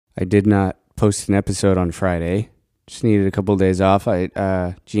I did not post an episode on Friday. Just needed a couple of days off.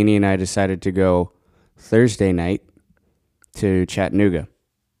 Jeannie and I decided to go Thursday night to Chattanooga.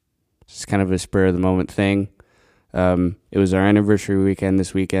 It's kind of a spur of the moment thing. It was our anniversary weekend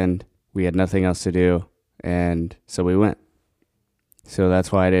this weekend. We had nothing else to do, and so we went. So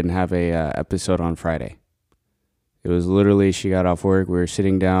that's why I didn't have a episode on Friday. It was literally, she got off work. We were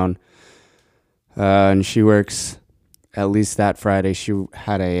sitting down, and she works. At least that Friday, she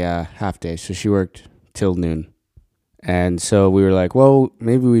had a half day, so she worked till noon. And so we were like, well,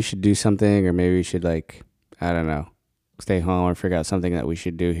 maybe we should do something, or maybe we should, like, I don't know, stay home or figure out something that we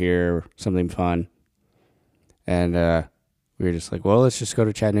should do here, something fun. And we were just like, well, let's just go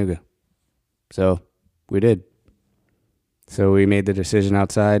to Chattanooga. So we did. So we made the decision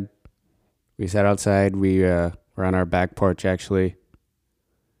outside. We sat outside. We were on our back porch, actually.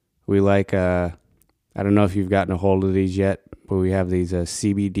 We like, I don't know if you've gotten a hold of these yet, but we have these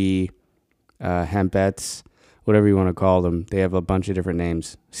CBD hempettes, whatever you want to call them. They have a bunch of different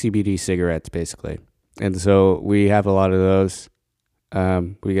names. CBD cigarettes, basically. And so we have a lot of those.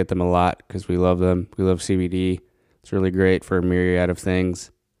 We get them a lot because we love them. We love CBD. It's really great for a myriad of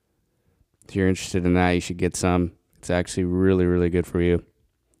things. If you're interested in that, you should get some. It's actually really, really good for you.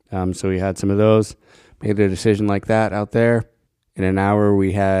 So we had some of those. Made a decision like that out there. In an hour,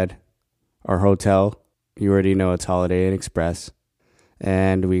 we had our hotel. You already know it's Holiday Inn Express.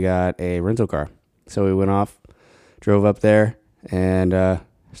 And we got a rental car. So we went off, drove up there, and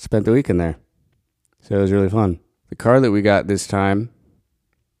spent the weekend there. So it was really fun. The car that we got this time,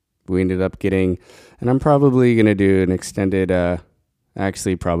 we ended up getting, and I'm probably going to do an extended,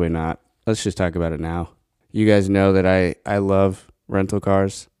 actually probably not. Let's just talk about it now. You guys know that I love rental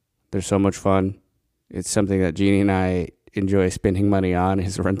cars. They're so much fun. It's something that Jeannie and I enjoy spending money on,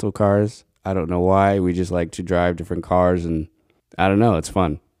 is rental cars. I don't know why. We just like to drive different cars, and I don't know. It's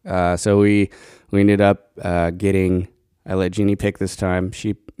fun. So we ended up getting, I let Jeannie pick this time.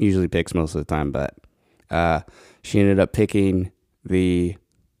 She usually picks most of the time, but she ended up picking the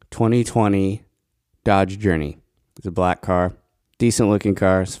 2020 Dodge Journey. It's a black car. Decent looking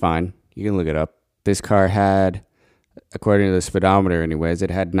car. It's fine. You can look it up. This car had, according to the speedometer anyways, it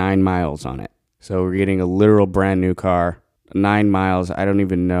had 9 miles on it. So we're getting a literal brand new car. 9 miles. I don't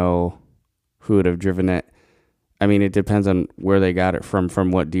even know who would have driven it. I mean, it depends on where they got it from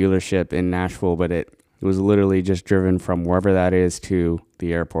what dealership in Nashville, but it was literally just driven from wherever that is to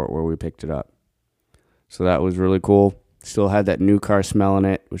the airport where we picked it up. So that was really cool. Still had that new car smell in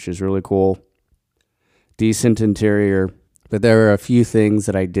it, which is really cool. Decent interior, but there were a few things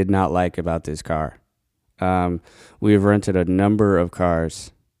that I did not like about this car. We've rented a number of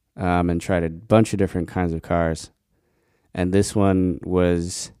cars and tried a bunch of different kinds of cars, and this one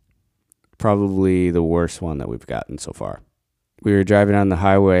was probably the worst one that we've gotten so far. We were driving on the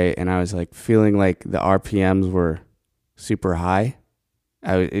highway, and I was like feeling like the RPMs were super high.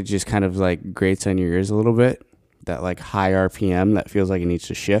 It just kind of like grates on your ears a little bit, that like high RPM that feels like it needs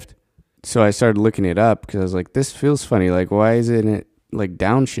to shift. So I started looking it up because I was like, this feels funny. Like, why isn't it like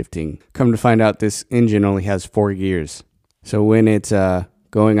downshifting? Come to find out, this engine only has 4 gears. So when it's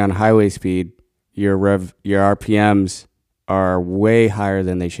going on highway speed, your RPMs are way higher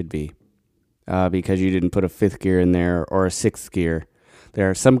than they should be. Because you didn't put a 5th gear in there or a 6th gear. There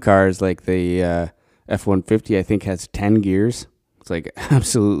are some cars like the F-150, I think, has 10 gears. It's like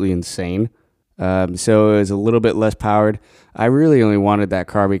absolutely insane. So it was a little bit less powered. I really only wanted that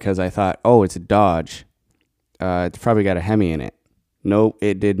car because I thought, oh, it's a Dodge. It's probably got a Hemi in it. Nope,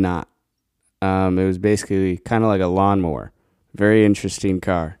 it did not. It was basically kind of like a lawnmower. Very interesting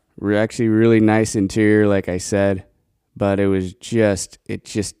car. Actually really nice interior, like I said. But it just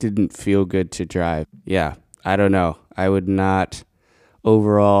didn't feel good to drive. Yeah, I don't know. I would not,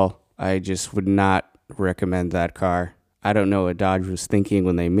 overall, I just would not recommend that car. I don't know what Dodge was thinking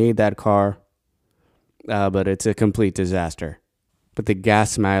when they made that car, but it's a complete disaster. But the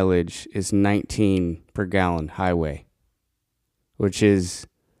gas mileage is 19 per gallon highway, which is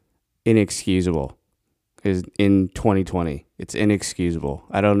inexcusable. Is in 2020. It's inexcusable.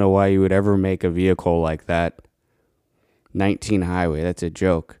 I don't know why you would ever make a vehicle like that. 19 highway, that's a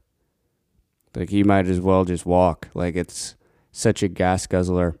joke. Like, you might as well just walk. Like, it's such a gas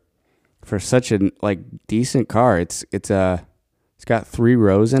guzzler for such a like decent car. It's got 3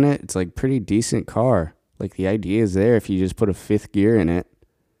 rows in it. It's like pretty decent car. Like, the idea is there. If you just put a 5th gear in it,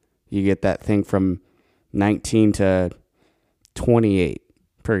 you get that thing from 19 to 28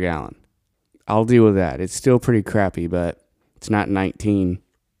 per gallon. I'll deal with that. It's still pretty crappy, but it's not 19.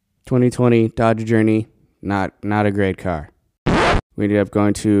 2020 Dodge Journey. Not a great car. We ended up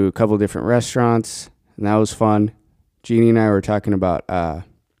going to a couple different restaurants, and that was fun. Jeannie and I were talking about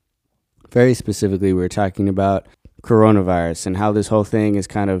Very specifically, we were talking about coronavirus and how this whole thing has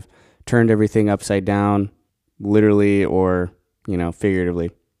kind of turned everything upside down, literally or,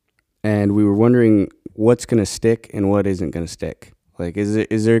 figuratively. And we were wondering what's going to stick and what isn't going to stick. Like,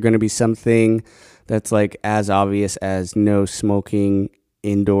 is there going to be something that's like as obvious as no smoking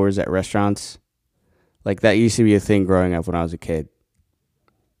indoors at restaurants? Like, that used to be a thing growing up when I was a kid.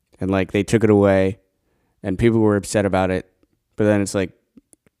 And like, they took it away and people were upset about it. But then it's like,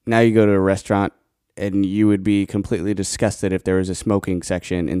 now you go to a restaurant and you would be completely disgusted if there was a smoking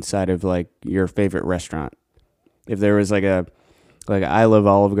section inside of like your favorite restaurant. If there was like I love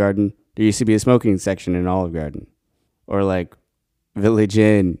Olive Garden, there used to be a smoking section in Olive Garden, or like Village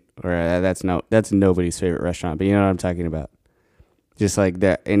Inn, or that's nobody's favorite restaurant, but you know what I'm talking about. Just like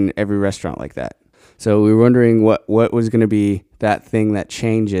that in every restaurant like that. So we were wondering what was going to be that thing that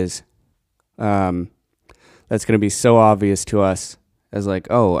changes, that's going to be so obvious to us as like,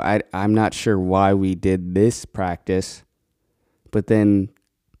 oh, I'm not sure why we did this practice, but then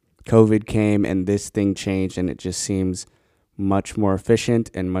COVID came and this thing changed and it just seems much more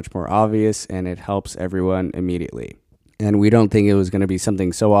efficient and much more obvious, and it helps everyone immediately. And we don't think it was going to be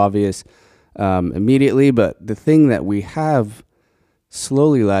something so obvious immediately, but the thing that we have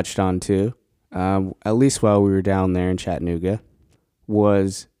slowly latched onto, at least while we were down there in Chattanooga,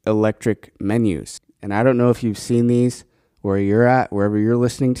 was electric menus. And I don't know if you've seen these where you're at, wherever you're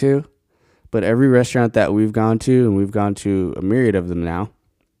listening to, but every restaurant that we've gone to, and we've gone to a myriad of them now,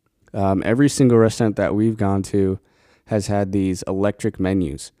 every single restaurant that we've gone to has had these electric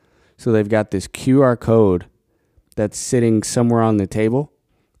menus. So they've got this QR code that's sitting somewhere on the table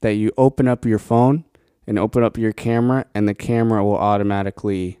that you open up your phone and open up your camera, and the camera will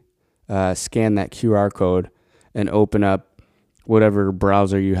automatically scan that QR code and open up whatever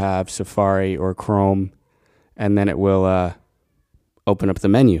browser you have, Safari or Chrome, and then it will open up the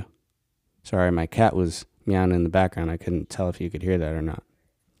menu. Sorry, my cat was meowing in the background. I couldn't tell if you could hear that or not.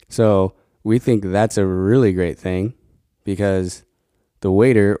 So we think that's a really great thing, because the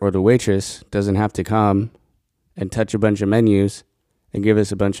waiter or the waitress doesn't have to come and touch a bunch of menus and give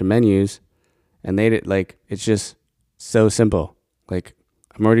us a bunch of menus, and it's just so simple. Like,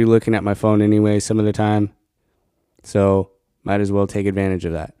 I'm already looking at my phone anyway some of the time, so might as well take advantage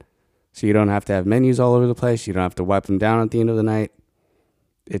of that. So you don't have to have menus all over the place. You don't have to wipe them down at the end of the night.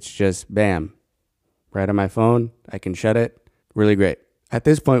 It's just bam, right on my phone. I can shut it. Really great. At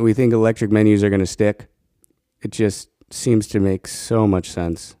this point, we think electric menus are going to stick. It just seems to make so much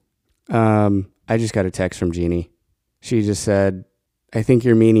sense. I just got a text from Jeannie. She just said, I think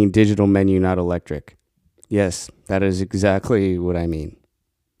you're meaning digital menu, not electric. Yes, that is exactly what I mean.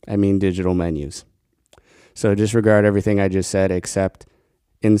 I mean digital menus. So disregard everything I just said except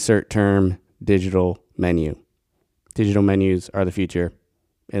insert term digital menu. Digital menus are the future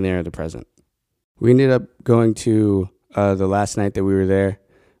and they are the present. We ended up going to the last night that we were there.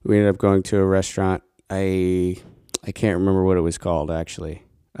 We ended up going to a restaurant. I can't remember what it was called, actually.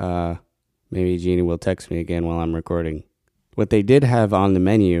 Maybe Jeannie will text me again while I'm recording. What they did have on the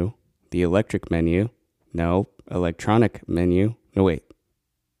menu, the electronic menu. No, wait.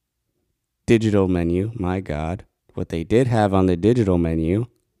 Digital menu, my God. What they did have on the digital menu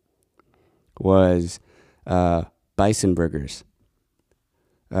was bison burgers.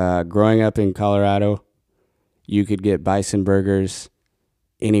 Growing up in Colorado, you could get bison burgers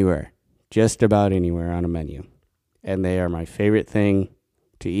anywhere, just about anywhere on a menu. And they are my favorite thing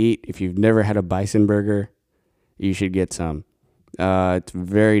to eat. If you've never had a bison burger, you should get some. It's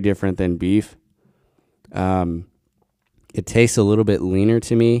very different than beef. It tastes a little bit leaner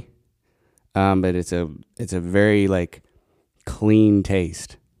to me, but it's a very like clean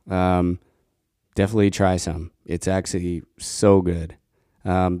taste. Definitely try some. It's actually so good.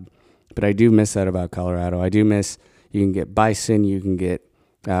 But I do miss that about Colorado. I do miss, you can get bison, you can get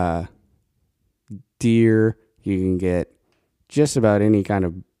deer, you can get just about any kind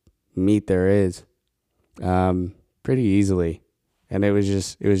of meat there is pretty easily. And it was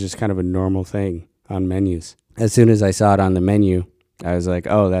just kind of a normal thing on menus. As soon as I saw it on the menu, I was like,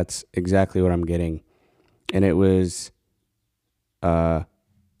 oh, that's exactly what I'm getting. And it was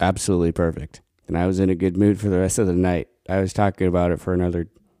absolutely perfect. And I was in a good mood for the rest of the night. I was talking about it for another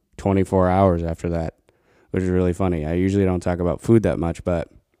 24 hours after that, which is really funny. I usually don't talk about food that much, but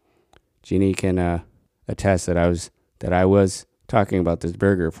Jeannie can attest that I was talking about this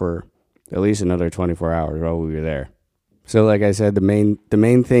burger for at least another 24 hours while we were there. So like I said, the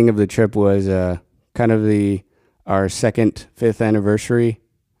main thing of the trip was kind of our second 5th anniversary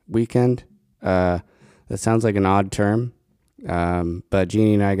weekend. That sounds like an odd term, but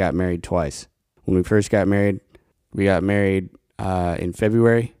Jeannie and I got married twice. When we first got married, we got married in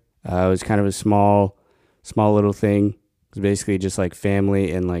February, It was kind of a small little thing. It was basically just like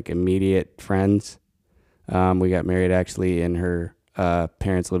family and like immediate friends. We got married actually in her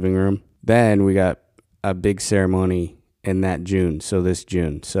parents' living room. Then we got a big ceremony in that June, so this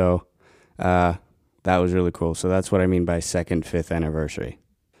June. So that was really cool. So that's what I mean by second, fifth anniversary.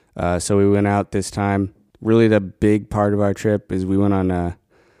 So we went out this time. Really the big part of our trip is we went on a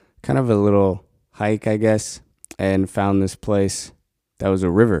kind of a little hike, I guess, and found this place that was a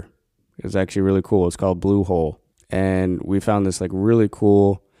river. It was actually really cool. It's called Blue Hole. And we found this like really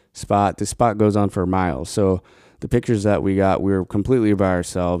cool spot. This spot goes on for miles. So the pictures that we got, we were completely by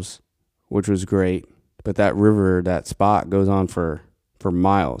ourselves, which was great. But that river, that spot goes on for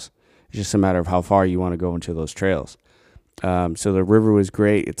miles. It's just a matter of how far you want to go into those trails. So the river was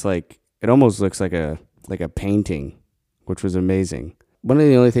great. It's like, it almost looks like a painting, which was amazing. One of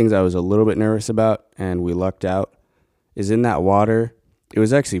the only things I was a little bit nervous about, and we lucked out, is in that water. It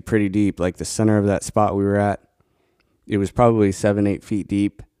was actually pretty deep. Like the center of that spot we were at, it was probably 7-8 feet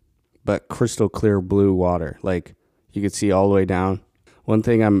deep, but crystal clear blue water. Like you could see all the way down. One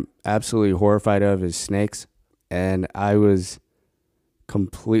thing I'm absolutely horrified of is snakes. And I was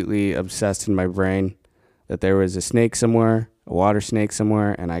completely obsessed in my brain that there was a snake somewhere, a water snake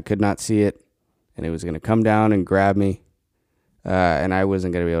somewhere, and I could not see it. And it was going to come down and grab me. And I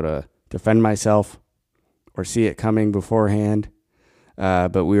wasn't going to be able to defend myself or see it coming beforehand.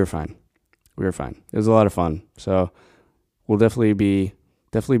 But we were fine. It was a lot of fun. So we'll definitely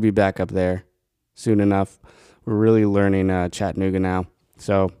be back up there soon enough. We're really learning Chattanooga now,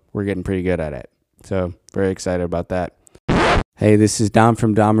 so we're getting pretty good at it. So very excited about that. Hey, this is Dom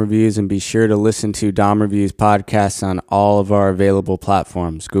from Dom Reviews, and be sure to listen to Dom Reviews podcasts on all of our available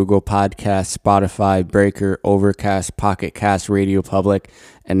platforms: Google Podcasts, Spotify, Breaker, Overcast, Pocket Cast, Radio Public,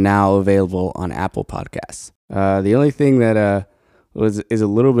 and now available on Apple Podcasts. The only thing that is a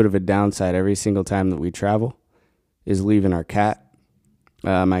little bit of a downside every single time that we travel is leaving our cat.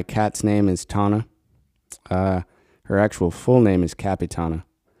 My cat's name is Tana. Her actual full name is Capitana,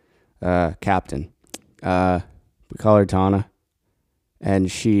 Captain. We call her Tana,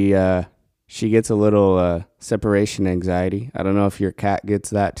 and she gets a little separation anxiety. I don't know if your cat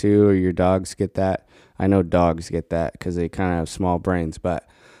gets that too, or your dogs get that. I know dogs get that because they kind of have small brains, but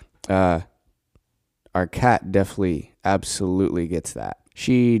our cat definitely, absolutely gets that.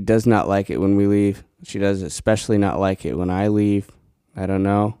 She does not like it when we leave. She does especially not like it when I leave. I don't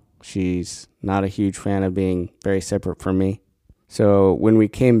know. She's not a huge fan of being very separate from me. So when we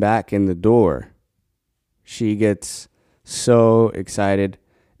came back in the door, she gets so excited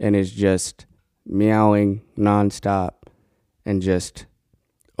and is just meowing nonstop and just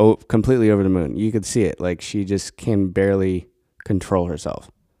completely over the moon. You could see it. Like she just can barely control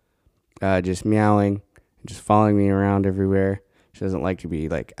herself. Just meowing, just following me around everywhere. She doesn't like to be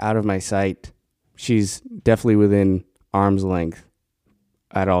like out of my sight. She's definitely within arm's length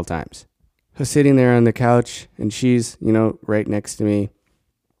at all times. So sitting there on the couch, and she's, right next to me.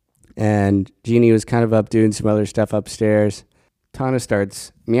 And Jeannie was kind of up doing some other stuff upstairs. Tana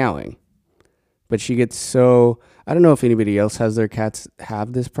starts meowing. But she gets so, I don't know if anybody else has their cats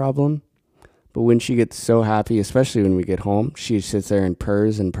have this problem, but when she gets so happy, especially when we get home, she sits there and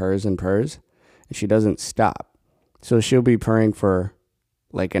purrs and purrs and purrs, and she doesn't stop. So she'll be purring for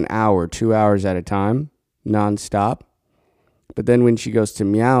like an hour, 2 hours at a time, nonstop. But then when she goes to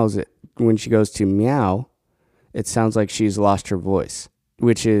meow, it sounds like she's lost her voice,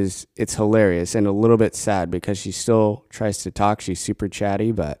 it's hilarious and a little bit sad because she still tries to talk. She's super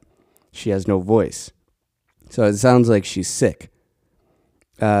chatty, but she has no voice. So it sounds like she's sick.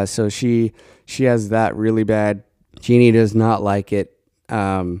 So she has that really bad. Jeannie does not like it.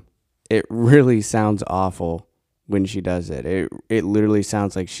 It really sounds awful when she does it. It literally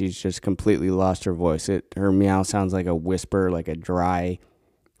sounds like she's just completely lost her voice. Her meow sounds like a whisper, like a dry,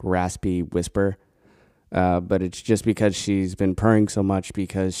 raspy whisper. But it's just because she's been purring so much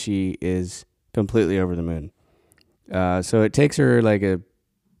because she is completely over the moon. So it takes her like a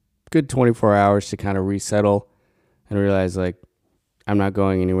good 24 hours to kind of resettle and realize like, I'm not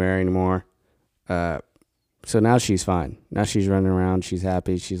going anywhere anymore. So now she's fine. Now she's running around. She's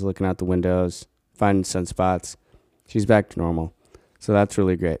happy. She's looking out the windows, finding sunspots. She's back to normal. So that's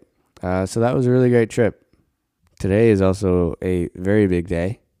really great. So that was a really great trip. Today is also a very big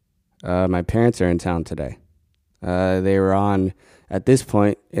day. My parents are in town today. They were on, at this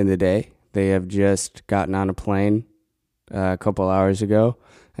point in the day, they have just gotten on a plane a couple hours ago,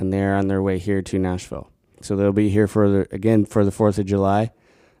 and they're on their way here to Nashville. So they'll be here for the 4th of July,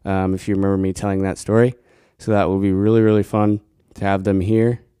 if you remember me telling that story. So that will be really, really fun to have them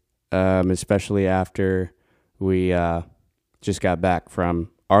here, especially after we just got back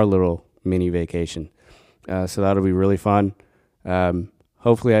from our little mini vacation. So that'll be really fun.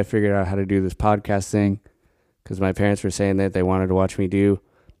 Hopefully I figured out how to do this podcast thing, because my parents were saying that they wanted to watch me do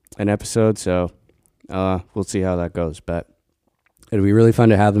an episode. So we'll see how that goes. But it'll be really fun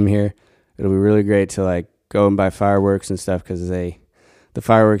to have them here. It'll be really great to like go and buy fireworks and stuff, because the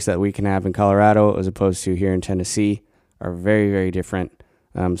fireworks that we can have in Colorado as opposed to here in Tennessee are very, very different.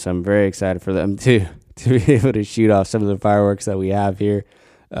 So I'm very excited for them to be able to shoot off some of the fireworks that we have here.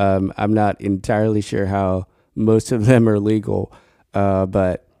 I'm not entirely sure how most of them are legal,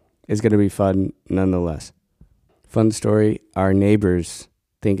 but it's going to be fun nonetheless. Fun story, our neighbors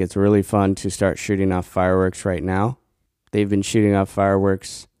think it's really fun to start shooting off fireworks right now. They've been shooting off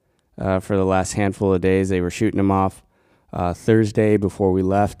fireworks for the last handful of days. They were shooting them off Thursday before we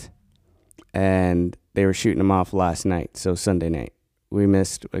left, and they were shooting them off last night, so Sunday night. We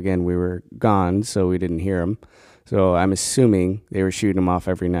missed, again, we were gone, so we didn't hear them. So I'm assuming they were shooting them off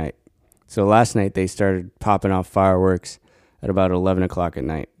every night. So last night they started popping off fireworks at about 11 o'clock at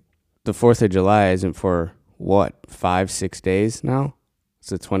night. The 4th of July isn't for, 5-6 days now? It's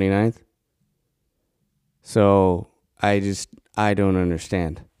the 29th. So I don't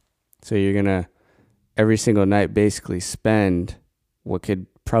understand. So you're going to, every single night, basically spend what could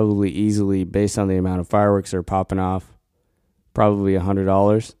probably easily, based on the amount of fireworks that are popping off, probably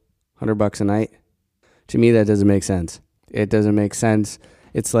 $100, $100 a night. To me, that doesn't make sense. It doesn't make sense.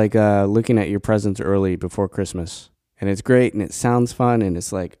 It's like looking at your presents early before Christmas. And it's great and it sounds fun and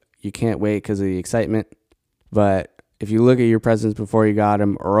it's like you can't wait because of the excitement. But if you look at your presents before you got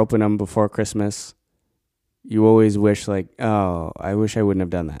them or open them before Christmas, you always wish like, oh, I wish I wouldn't have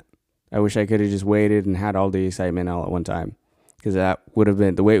done that. I wish I could have just waited and had all the excitement all at one time, because that would have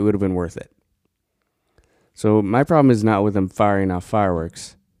been, the wait would have been worth it. So my problem is not with them firing off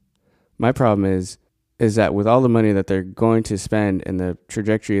fireworks. My problem is that with all the money that they're going to spend and the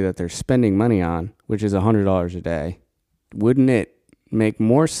trajectory that they're spending money on, which is $100 a day, wouldn't it make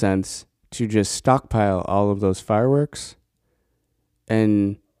more sense to just stockpile all of those fireworks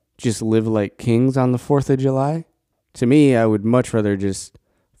and just live like kings on the 4th of July? To me, I would much rather just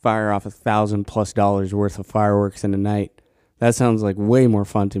fire off $1,000+ worth of fireworks in a night. That sounds like way more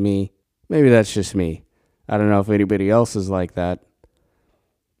fun to me. Maybe that's just me. I don't know if anybody else is like that,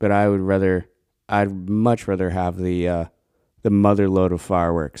 but I'd much rather have the mother load of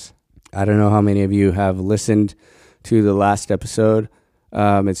fireworks. I don't know how many of you have listened to the last episode.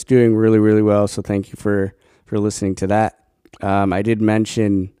 It's doing really, really well, so thank you for listening to that. I did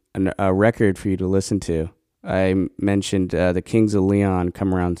mention a record for you to listen to. I mentioned the Kings of Leon,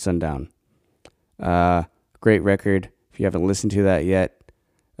 Come Around Sundown. Great record. If you haven't listened to that yet,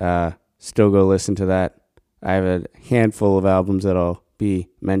 still go listen to that. I have a handful of albums that I'll be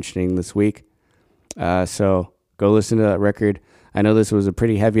mentioning this week. So go listen to that record. I know this was a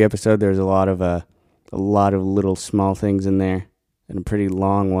pretty heavy episode. There's a lot of little small things in there and a pretty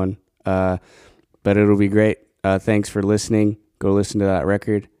long one. But it'll be great. Thanks for listening. Go listen to that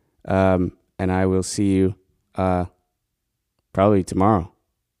record. And I will see you probably tomorrow.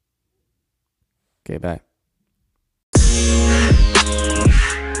 Okay, bye.